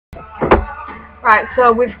Right,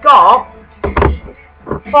 so we've got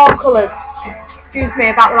 4 colours. Excuse me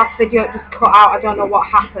about the last video, it just cut out, I don't know what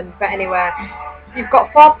happened, but anyway. You've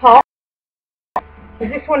got 4 pots.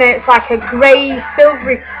 This one, it's like a grey,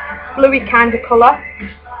 silvery, bluey kind of colour.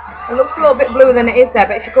 It looks a little bit bluer than it is there,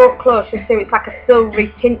 but if you go up close, you'll see it's like a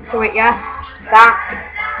silvery tint to it, yeah? That.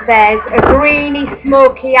 There's a greeny,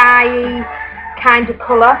 smoky eye kind of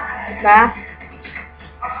colour there.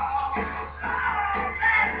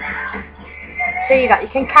 See that? You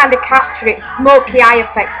can kind of capture it. Smoky eye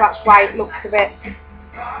effect, that's why it looks a bit,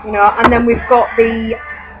 you know. And then we've got the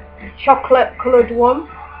chocolate coloured one.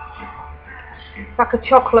 It's like a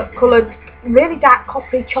chocolate coloured, really dark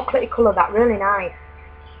coffee, chocolatey colour, that, really nice.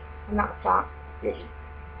 And that's that. You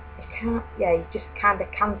can't, yeah, you just kind of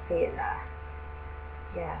can see it there.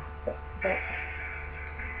 Yeah, but yeah,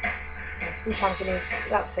 sometimes you need,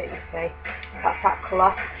 that's it, you see. That's that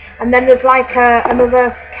colour. And then there's like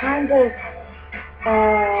another kind of,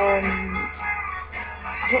 I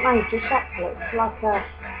don't know how you judge that colour. It's like a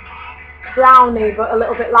brownie, but a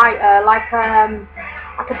little bit lighter, like a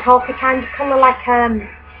toffee kind of colour, like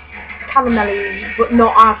caramelly, but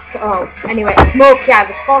not as, oh, anyway, smoky eye,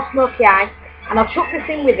 there's 4 smoky eyes, and I'll chuck this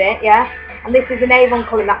in with it, yeah, and this is an Avon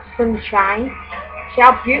colour, that's Sunshine. See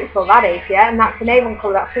how beautiful that is, yeah, and that's an Avon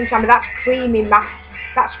colour, that's Sunshine, but that's creamy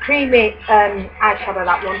that's creamy eyeshadow,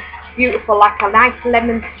 that one, beautiful, like a nice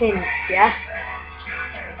lemon tint, yeah.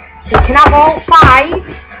 So you can have all 5,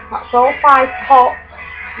 that's all 5 pots,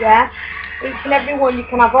 yeah, each and every one, you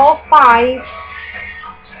can have all 5,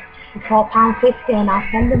 for £4.50, and I'll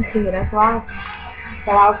send them to you as well.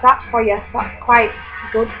 So how's that for you? That's quite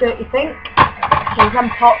good, don't you think? There's them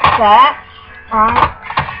pots there. Alright.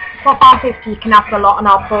 £4.50, you can have the lot and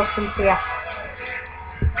I'll post them to you.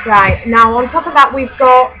 Right, now on top of that we've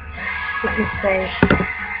got, let me see,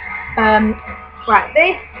 right,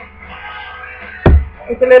 this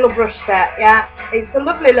is a little brush set, yeah. It's a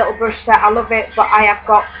lovely little brush set, I love it, but I have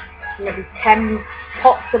got maybe 10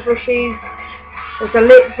 pots of brushes. There's a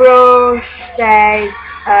lip brush, there's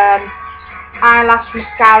eyelash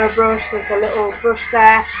mascara brush, there's a little brush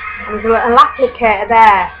there, and there's a little applicator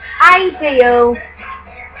there. Ideal,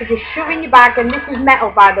 because you shove in your bag, and this is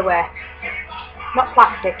metal by the way, not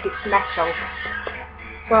plastic, it's metal.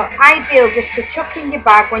 So ideal just to chuck in your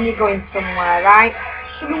bag when you're going somewhere, right?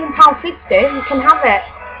 It's only £1.50, you can have it.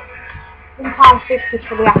 £1.50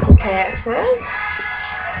 for the applicator.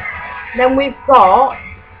 Then we've got,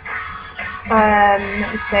 let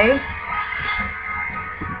me see.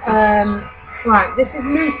 Right, this is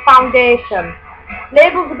loose foundation.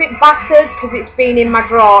 Label's a bit battered because it's been in my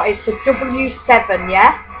drawer. It's a W7,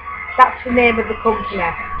 yeah? That's the name of the company.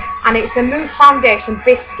 And it's a mousse foundation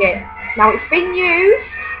biscuit. Now it's been used.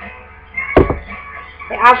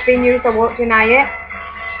 It has been used, I won't deny it.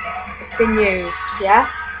 It's been used, yeah?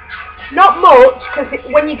 Not much, because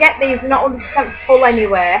when you get these, they're not 100% full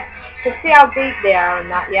anyway. So see how deep they are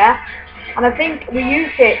and that, yeah? And I think we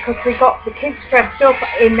used it because we got the kids dressed up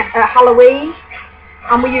in Halloween,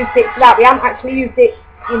 and we used it for that. We haven't actually used it,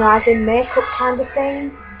 you know, as in makeup kind of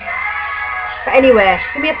thing. But anyway,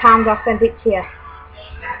 give me £1, I'll send it to you.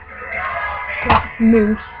 That's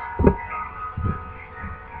mousse.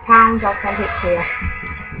 £1, I'll send it to you.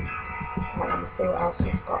 Right, let me see what else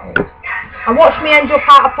we've got in. And watch me end up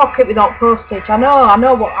out of pocket without postage. I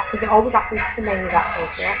know what happens. It always happens to me, that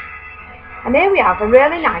does, yeah. And here we have a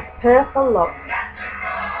really nice purple look.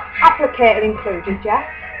 Applicator included, yeah?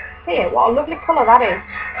 See it? What a lovely colour that is.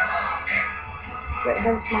 But it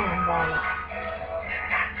goes my hand on it.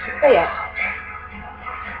 See it?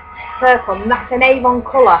 Purple, and that's an Avon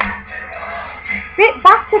colour. Bit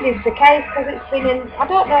battered is the case because it's been in, I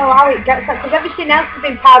don't know how it gets that, because everything else has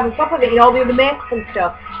been piled on top of it, you know, all the other makeup and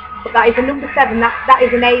stuff. But that is a number 7, that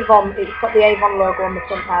is an Avon, it's got the Avon logo on the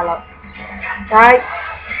front there, look. Right?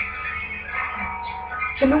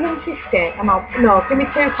 Give me £1.50 and no, give me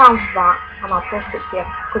 £2 for that and I'll post it to you.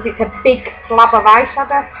 Because it's a big slab of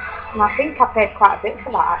eyeshadow. And I think I paid quite a bit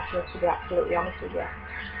for that actually, to be absolutely honest with you.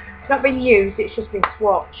 It's not been used, it's just been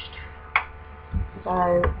swatched.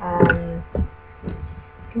 So,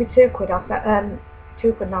 give me £2, I'll send,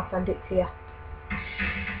 £2 and I'll send it to you.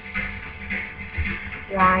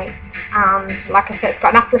 Right, and like I said, it's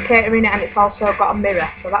got an applicator in it and it's also got a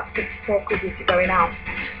mirror, so that's good to take with you if you're going out.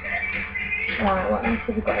 Right, what else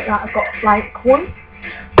have we got? Right, I've got like 1,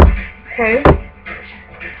 2, let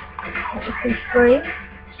me see, 3.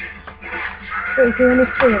 So is there only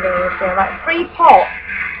 3 of those there? Like 3 pots.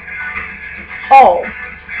 All.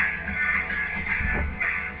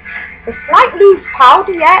 It's like loose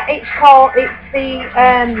powder, yeah. It's the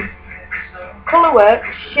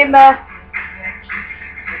Colourworks Shimmer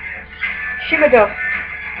shimmer dust.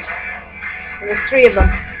 And there's 3 of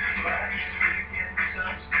them.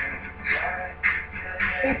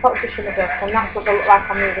 3 pots of shimmer dust, and that's what they look like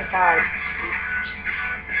on the other side.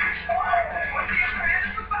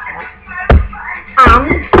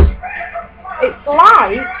 And it's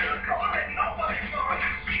like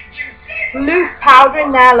loose powder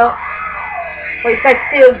in there, look. But it says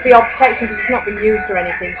seals beyond protection because it's not been used or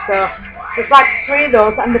anything. So there's like 3 of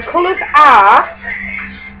those, and the colours are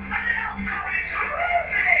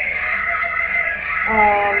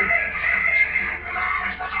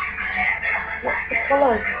what's the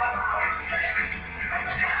colours?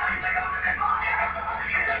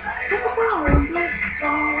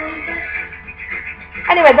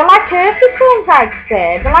 Anyway, they're like earthy tones, I'd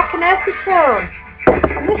say. They're like an earthy tone.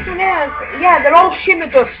 And this one is, yeah, they're all shimmer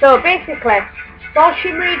dust. So basically, it's all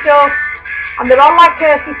shimmery dust, and they're all like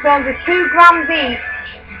earthy tones. They're 2 grams each,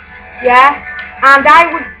 yeah. And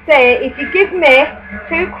I would say, if you give me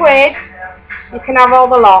 £2, you can have all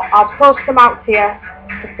the lot. I'll post them out to you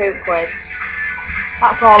for £2.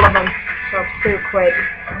 That's all of them for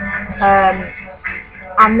 £2.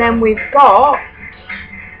 And then we've got,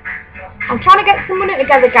 I'm trying to get some money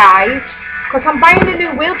together, guys, because I'm buying a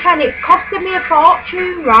new wheelchair and it's costing me a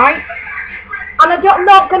fortune, right? And I'm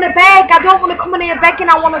not going to beg. I don't want to come in here begging.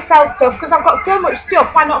 I want to sell stuff because I've got so much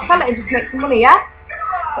stuff. Why not sell it and just make some money, yeah?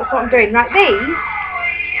 That's what I'm doing. Right, these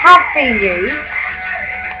have been used.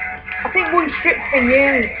 I think 1 strip's been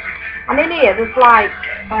used. And in here there's like,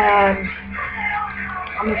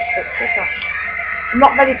 how many strips is that? I'm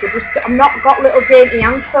not very good. I've not got little dainty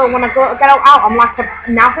hands, so when I go to get out, I'm like a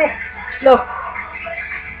navvy. Look.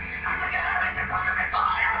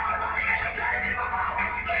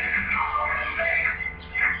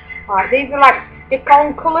 Right, these are like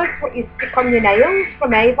stick-on colours, what you stick on your nails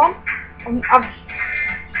from Avon. And I've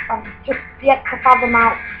just yet to fathom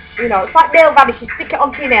out, you know, it's like nail varnish, you stick it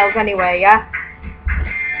onto your nails anyway, yeah?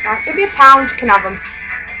 Right, give me £1, you can have them.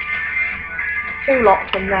 2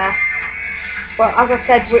 lots in there. But as I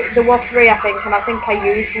said, there were 3 I think, and I think I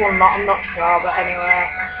used 1 lot, I'm not sure, but anyway.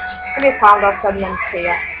 Give me £1, I'll send them to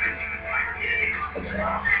you.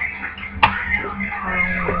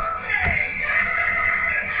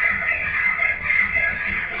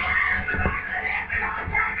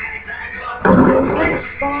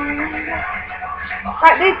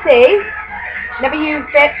 Right, this is, never used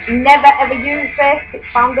it, never ever used this, it's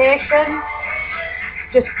foundation.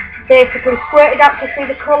 Just basically squirted out to see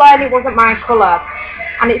the colour, and it wasn't my colour.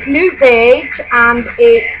 And it's new beige, and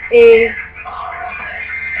it is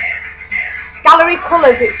Gallery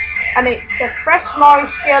Colours, and it's a fresh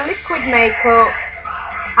moisture liquid makeup,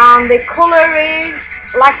 and the colour is,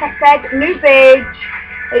 like I said, new beige.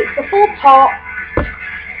 It's a full pot.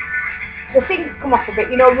 The things come off a bit,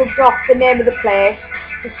 you know, rubbed off the name of the place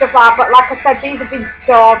and stuff like that. But like I said, these have been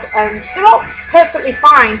stored and they're all perfectly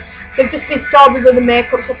fine. They've just been stored with other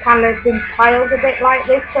makeups that kind of been piled a bit like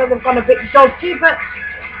this, so they've gone a bit dodgy. But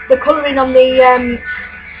the colouring on the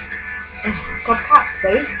God, can't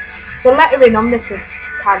see. The lettering on this is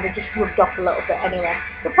kind of just rubbed off a little bit anyway.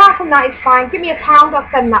 But apart from that, it's fine. Give me £1, I'll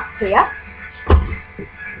send that to you.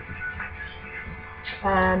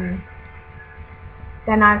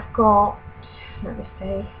 Then I've got, let me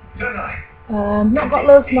see, not got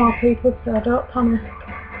loads more people, so don't panic.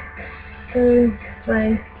 2,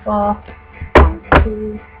 3, 4, 1,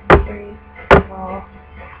 2, 3, 4,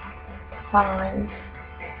 5.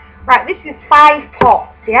 Right, this is 5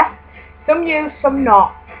 pots, yeah? Some used, some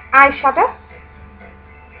not. Eyeshadow.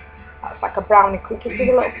 That's like a brownie colour. It's a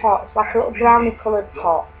little pot. It's like a little brownie coloured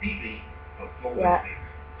pot. Yeah.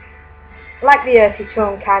 Like the earthy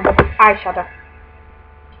tone kind of eyeshadow.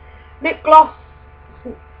 Lip gloss.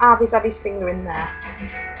 Harvey's had his finger in there.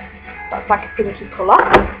 That's like a pinky colour.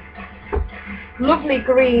 Lovely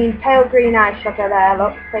green, pale green eyeshadow there.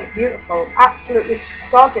 Look, so beautiful. Absolutely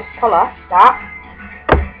gorgeous colour. That.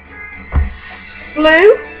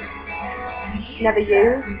 Blue. Never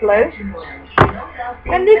used blue.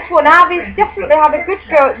 And this one, Harvey's definitely had a good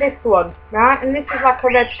go at this one, right? And this is like a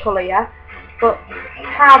red colour, yeah? But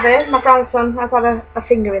Harvey, my grandson, has had a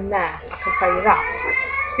finger in there, I can tell you that.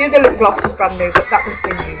 The other lip gloss is brand new, but that one's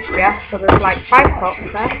been used, yeah? So there's like 5 pots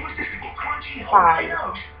there. 5.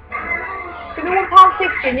 Give me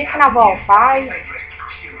 £1.50 and you can have all 5.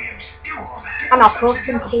 And I'll post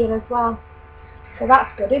them to you as well. So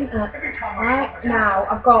that's good, isn't it? Right, now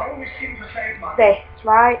I've got this,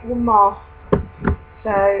 right? One more.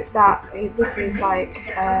 So that is, this is like,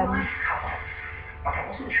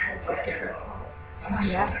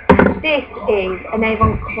 yeah. This is an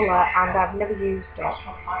Avon colour and I've never used it.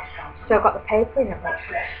 So I've got the paper in it. Got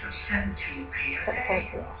the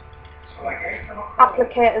paper in it.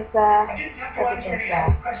 applicators there, everything's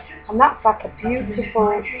there. And that's like a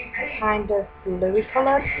beautiful kind of bluey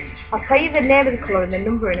colour. I'll tell you the name of the colour and the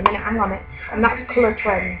number in a minute, hang on it. And that's Colour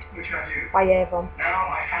Trend by Avon.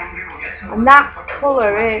 And that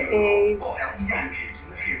colour is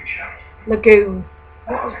Lagoon.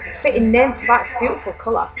 What a fitting name for that beautiful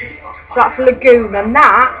colour. So that's Lagoon, and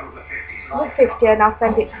that was 50, and I'll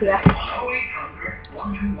send it to you.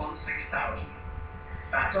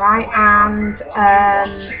 Right, and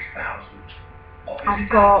I've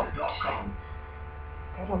got,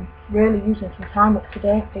 I'm really using some time up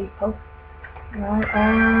today, people. Right,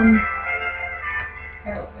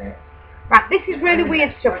 right, this is really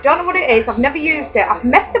weird stuff. Don't know what it is. I've never used it. I've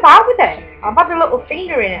messed about with it. I've had a little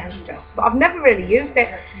finger in it and stuff, but I've never really used it.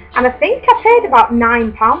 And I think I paid about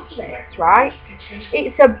 £9 for this, right?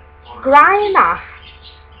 It's a Grimace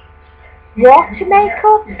water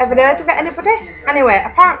makeup. Ever heard of it, anybody? Anyway,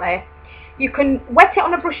 apparently you can wet it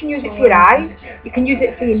on a brush and use it for your eyes. You can use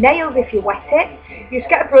it for your nails if you wet it. You just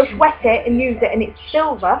get a brush, wet it and use it, and it's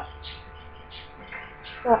silver.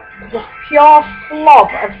 It's a pure slob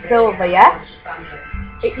of silver, yeah?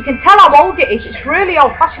 You can tell how old it is. It's really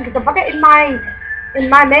old fashioned because I've had it in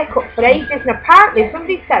my makeup for ages, and apparently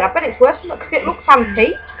somebody said, I bet it's worse than it because it looks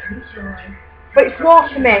antique. But it's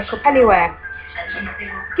water makeup anyway.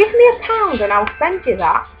 Give me £1 and I'll send you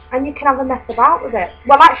that, and you can have a mess about with it.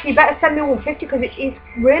 Well, actually, you better send me 150 because it is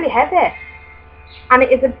really heavy, and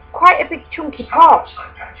it is quite a big chunky pot.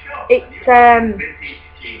 It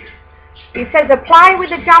says apply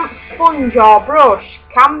with a damp sponge or brush,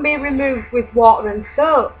 can be removed with water and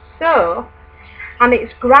soap. And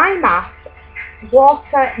it's Grimace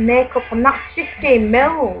water makeup, and that's 15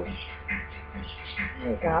 mils.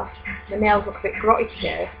 There you go. The nails look a bit grotty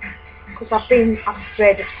today because I've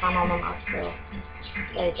sprayed a tan on them, so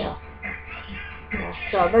there you go. Yeah,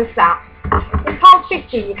 so there's that. It's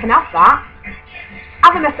 £1.50, you can have that.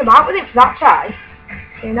 Have a mess about with it for that price.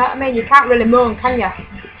 You know what I mean? You can't really moan, can you?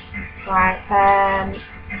 Right,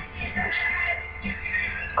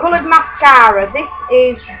 coloured mascara. This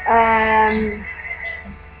is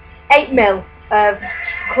 8 mil of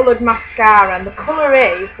coloured mascara, and the colour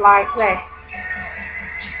is like this.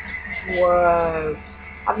 Whoa.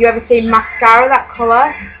 Have you ever seen mascara that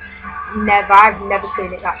colour? Never. I've never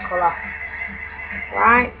seen it that colour.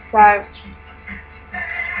 Right, so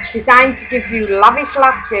designed to give you lavish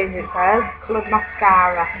lashes, it says. Coloured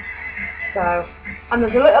mascara. So, and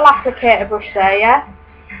there's a little applicator brush there, yeah?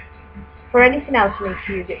 For anything else you need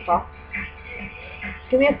to use it for.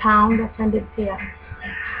 Give me £1, I'll send it to you.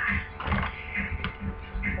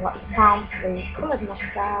 So that's £1 for the coloured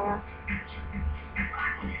mascara.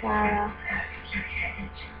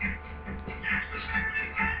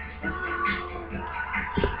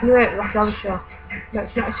 Anyway, that's the other show. No,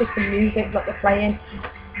 it's not, it's just the music that they're playing.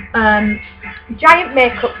 Giant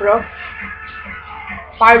makeup brush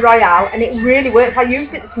by Royale, and it really works. I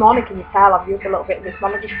used it this morning, can you tell? I've used a little bit this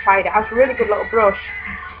morning, I just tried it. It's a really good little brush.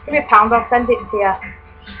 Give me £1, I'll send it to you.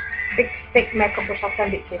 Big thick makeup brush, I'll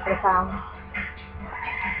send it to you for £1.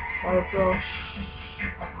 Or a brush.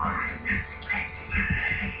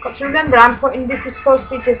 Got to remember, I'm putting this as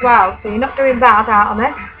postage as well, so you're not doing bad out on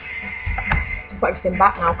it. I've put everything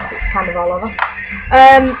back now because it's kind of all over.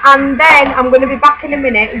 And then I'm going to be back in a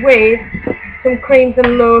minute with some creams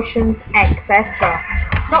and lotions, etc.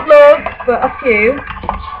 Not loads, but a few.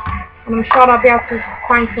 And I'm sure I'll be able to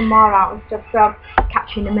find some more out and stuff, so I'll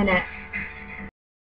catch you in a minute.